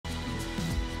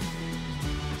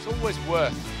It's always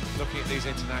worth looking at these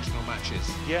international matches.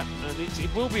 Yeah, and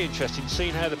it will be interesting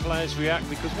seeing how the players react,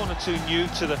 because one or two new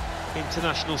to the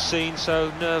international scene,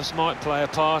 so nerves might play a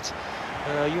part.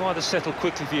 You either settle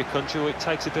quickly for your country or it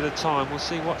takes a bit of time. We'll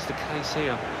see what's the case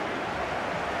here.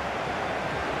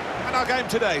 And our game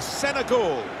today,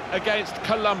 Senegal against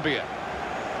Colombia.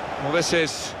 Well, this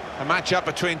is a match-up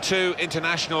between two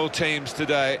international teams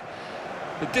today.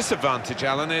 The disadvantage,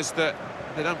 Alan, is that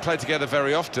they don't play together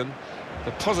very often.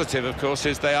 The positive, of course,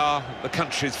 is they are the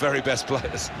country's very best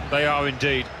players. They are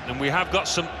indeed, and we have got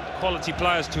some quality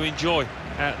players to enjoy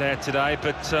out there today,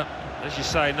 but as you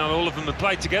say, not all of them have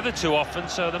played together too often,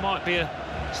 so there might be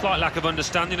a slight lack of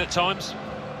understanding at times.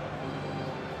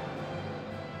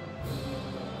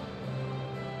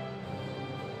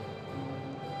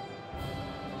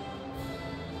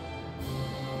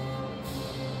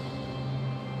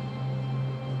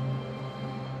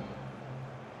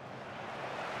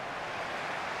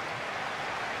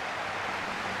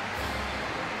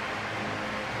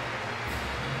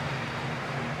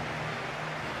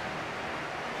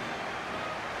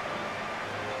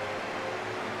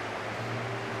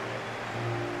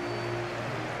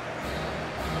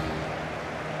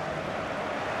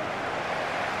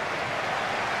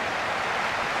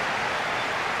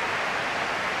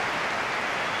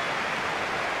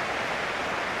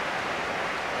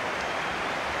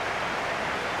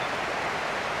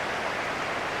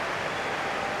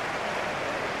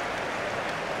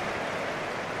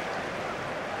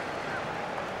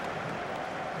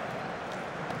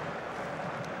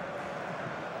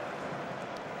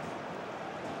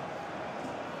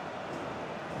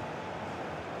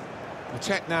 The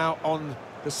check now on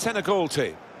the Senegal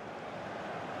team.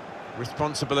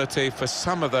 Responsibility for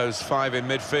some of those five in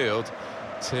midfield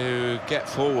to get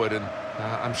forward, and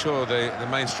I'm sure the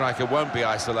main striker won't be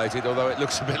isolated, although it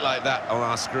looks a bit like that on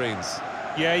our screens.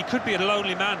 Yeah, he could be a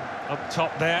lonely man up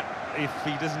top there if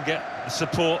he doesn't get the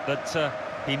support that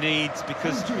he needs,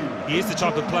 because he is the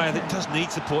type of player that does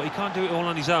need support. He can't do it all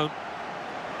on his own.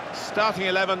 Starting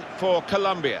 11 for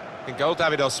Colombia. In goal,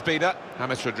 David Ospina.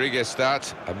 James Rodriguez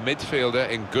starts, a midfielder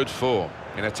in good form.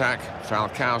 In attack,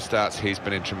 Falcao starts. He's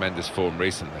been in tremendous form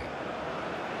recently.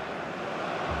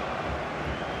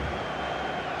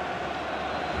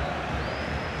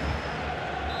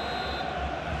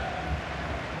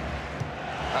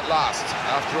 At last,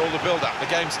 after all the build-up, the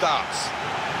game starts.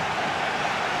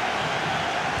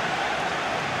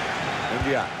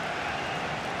 India.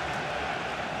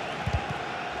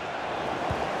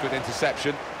 Good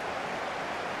interception.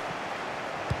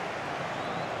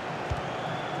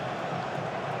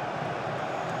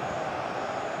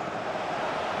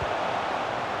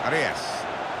 Arias.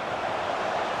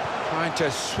 Trying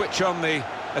to switch on the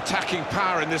attacking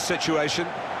power in this situation.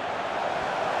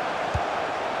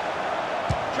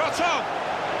 Shot on!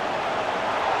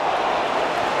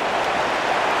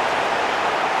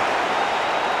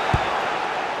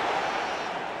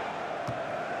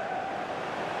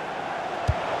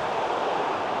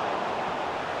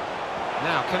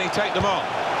 Now, can he take them on?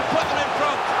 Put them in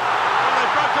front. And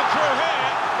they've broken through here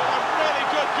with a really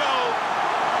good goal.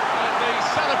 And the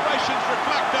celebrations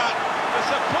reflect that. The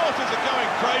supporters are going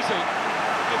crazy.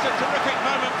 It's a terrific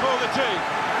moment for the team.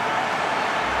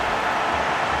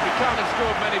 He can't have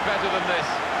scored many better than this.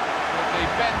 With the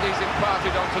bend he's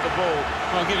imparted onto the ball.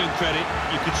 I'll give him credit.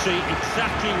 You could see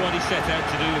exactly what he set out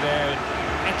to do there and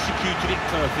executed it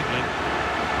perfectly.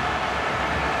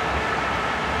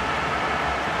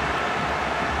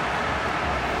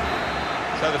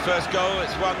 So the first goal,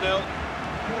 it's 1-0.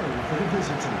 For the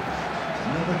visitors,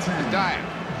 number 10, Diane.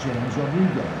 James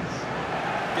Rodriguez.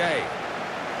 Gay.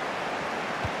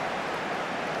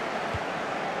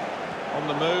 On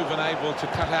the move and able to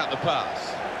cut out the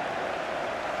pass.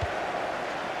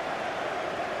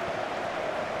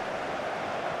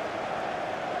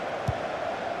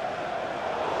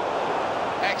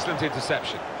 Excellent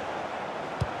interception.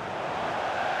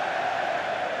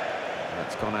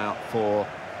 That's gone out for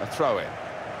a throw-in.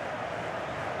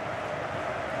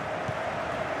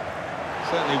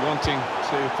 Certainly wanting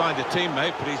to find a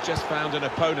teammate, but he's just found an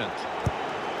opponent.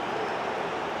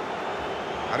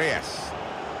 Arias.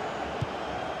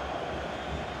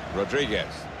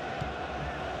 Rodriguez.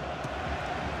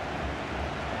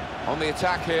 On the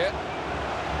attack here.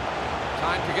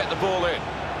 Time to get the ball in.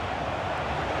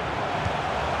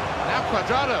 Now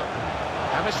Cuadrado.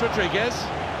 James Rodriguez.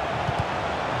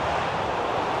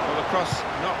 Well, the cross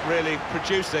not really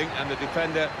producing, and the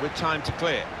defender with time to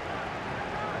clear.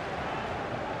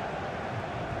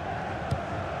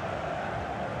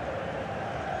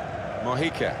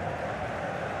 Mojica.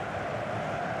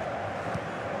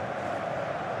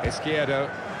 Izquierdo.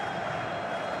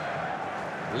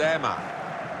 Lema.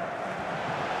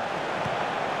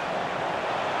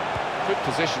 Good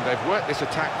position. They've worked this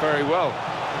attack very well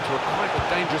into quite a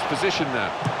dangerous position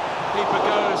now. Keeper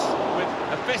goes with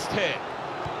a fist hit.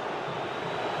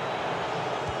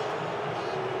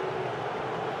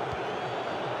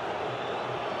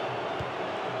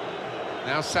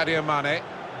 Now Sadio Mane.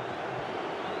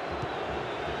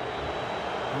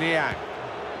 Niang.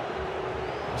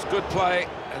 It was good play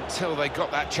until they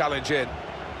got that challenge in.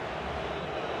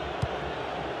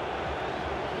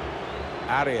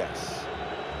 Arias.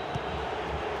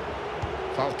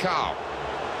 Falcao.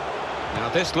 Now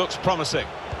this looks promising.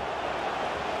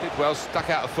 Did well, stuck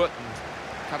out a foot and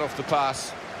cut off the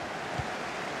pass.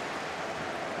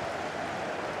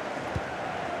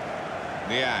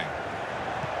 Niang.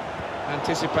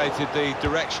 Anticipated the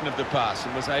direction of the pass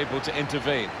and was able to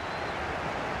intervene.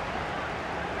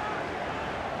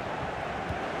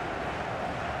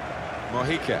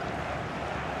 Mojica.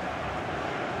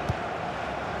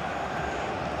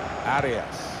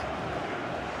 Arias.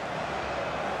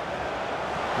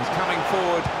 He's coming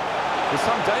forward with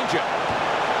some danger.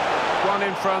 One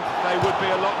in front, they would be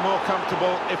a lot more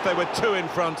comfortable if they were two in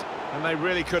front, and they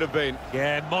really could have been.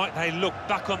 Yeah, might they look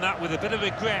back on that with a bit of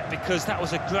regret, because that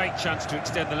was a great chance to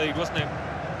extend the lead, wasn't it?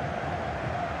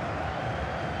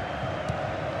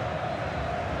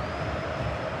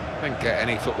 I think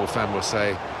any football fan will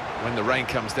say, when the rain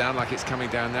comes down like it's coming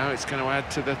down now, it's going to add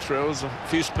to the thrills, a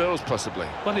few spills possibly.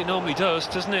 Well, it normally does,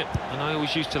 doesn't it? And I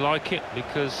always used to like it,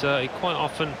 because it quite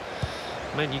often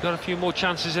meant you got a few more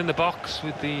chances in the box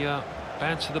with the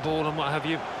bounce of the ball and what have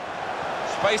you.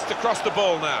 Spaced across the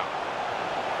ball now.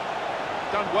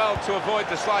 Done well to avoid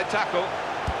the slide tackle.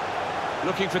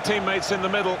 Looking for teammates in the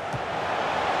middle. It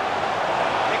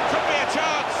could be a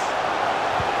chance.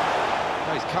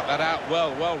 Oh, he's cut that out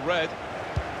well read.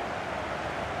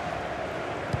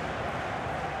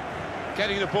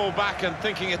 Getting the ball back and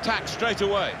thinking attack straight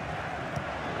away.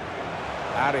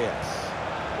 Arias.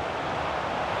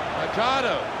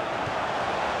 Mercado.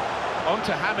 On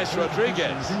to James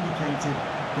Rodriguez. Indicated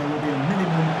there will be a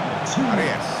minimum of 2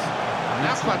 Arias.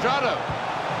 Now Cuadrado.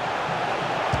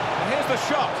 And here's the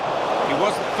shot. He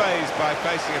wasn't fazed by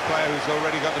facing a player who's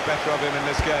already got the better of him in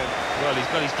this game. Well, he's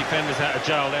got his defenders out of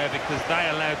jail there, because they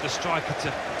allowed the striker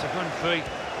to run free.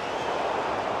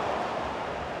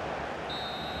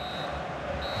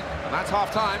 And that's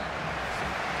half-time.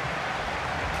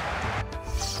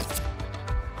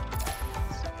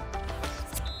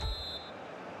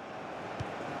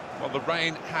 Well, the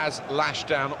rain has lashed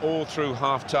down all through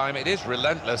half-time. It is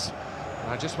relentless.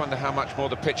 And I just wonder how much more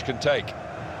the pitch can take.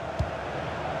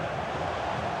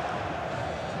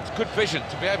 It's good vision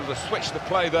to be able to switch the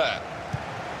play there.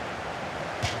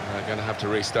 And they're going to have to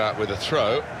restart with a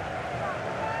throw.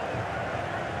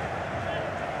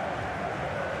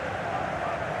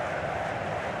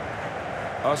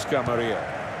 Oscar Maria.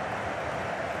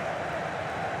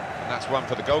 And that's one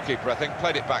for the goalkeeper, I think.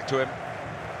 Played it back to him.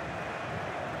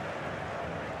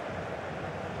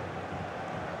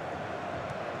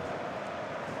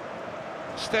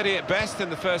 Steady at best in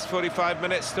the first 45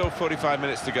 minutes. Still 45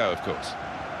 minutes to go, of course.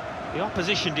 The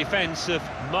opposition defence have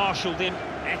marshalled him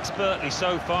expertly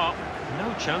so far.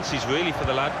 No chances really for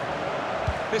the lad.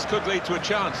 This could lead to a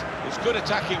chance. It's good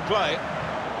attacking play.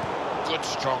 Good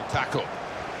strong tackle.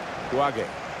 Guage.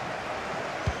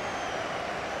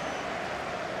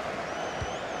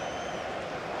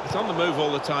 He's on the move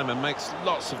all the time and makes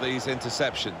lots of these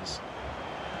interceptions.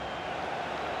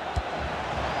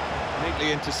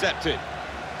 Neatly intercepted.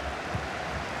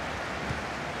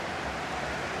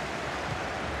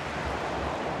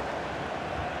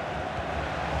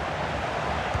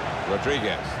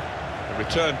 Rodriguez. A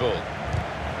return ball.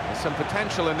 There's some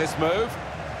potential in this move.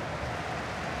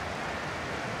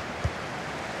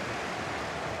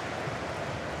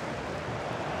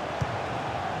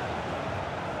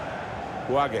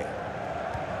 Guage.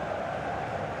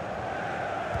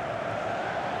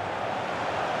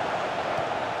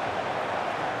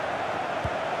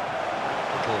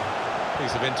 Little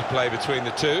piece of interplay between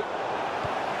the two.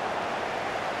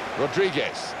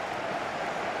 Rodriguez.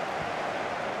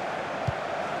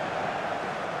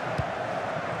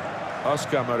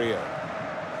 Oscar Maria.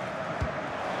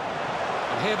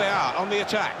 And here they are on the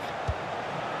attack.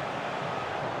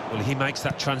 Well, he makes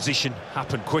that transition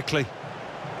happen quickly.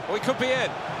 Oh, he could be in.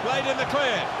 Played in the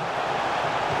clear.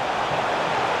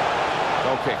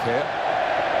 Goal kick here.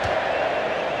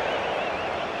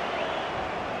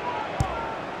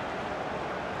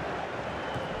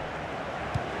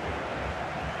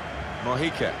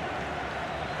 Mojica.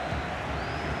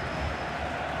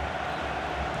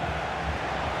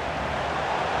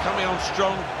 Coming on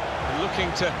strong, They're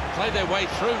looking to play their way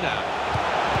through now.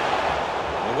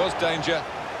 There was danger,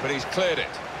 but he's cleared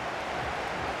it.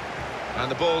 And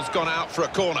the ball's gone out for a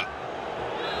corner.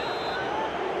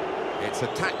 It's a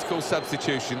tactical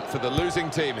substitution for the losing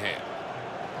team here.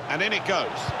 And in it goes.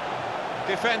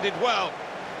 Defended well.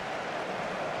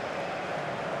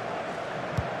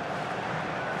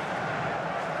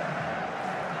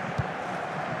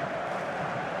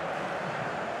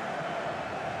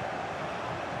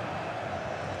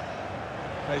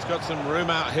 He's got some room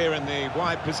out here in the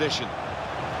wide position.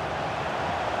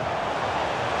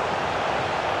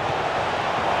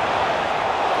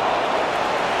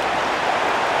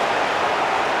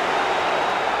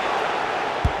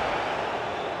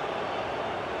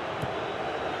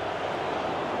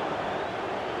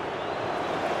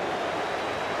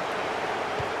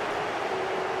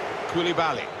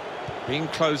 Koulibaly being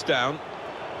closed down.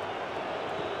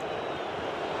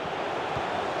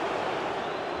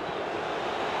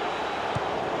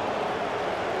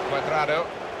 Cuadrado.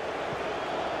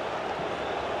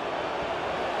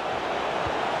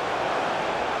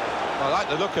 I like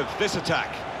the look of this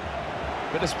attack.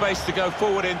 Bit of space to go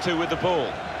forward into with the ball.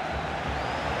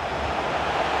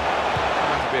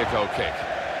 That to be a goal kick.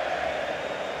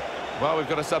 Well, we've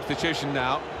got a substitution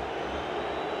now.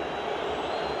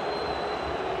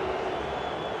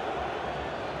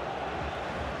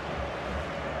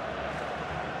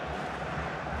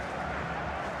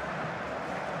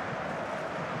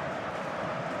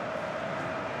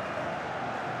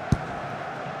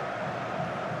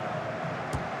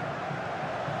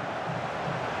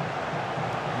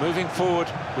 Moving forward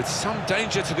with some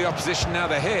danger to the opposition now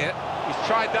they're here. He's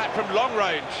tried that from long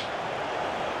range.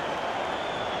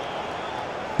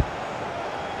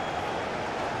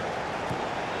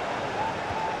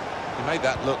 He made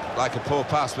that look like a poor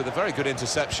pass with a very good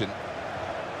interception.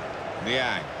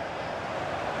 Niang.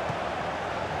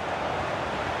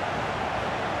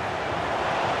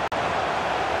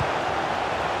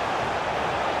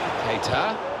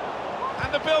 Keita.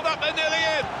 And the build-up, they're nearly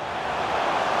in.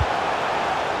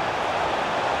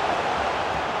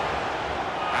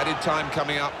 Added time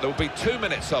coming up. There will be 2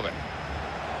 minutes of it.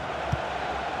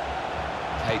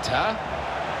 Keita.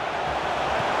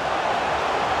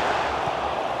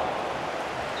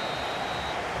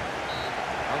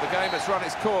 Well, the game has run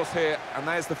its course here, and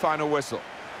there's the final whistle.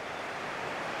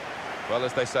 Well,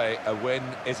 as they say, a win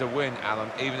is a win,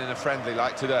 Alan, even in a friendly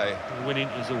like today. Winning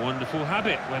is a wonderful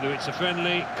habit, whether it's a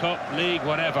friendly, cup, league,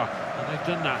 whatever. And they've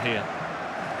done that here.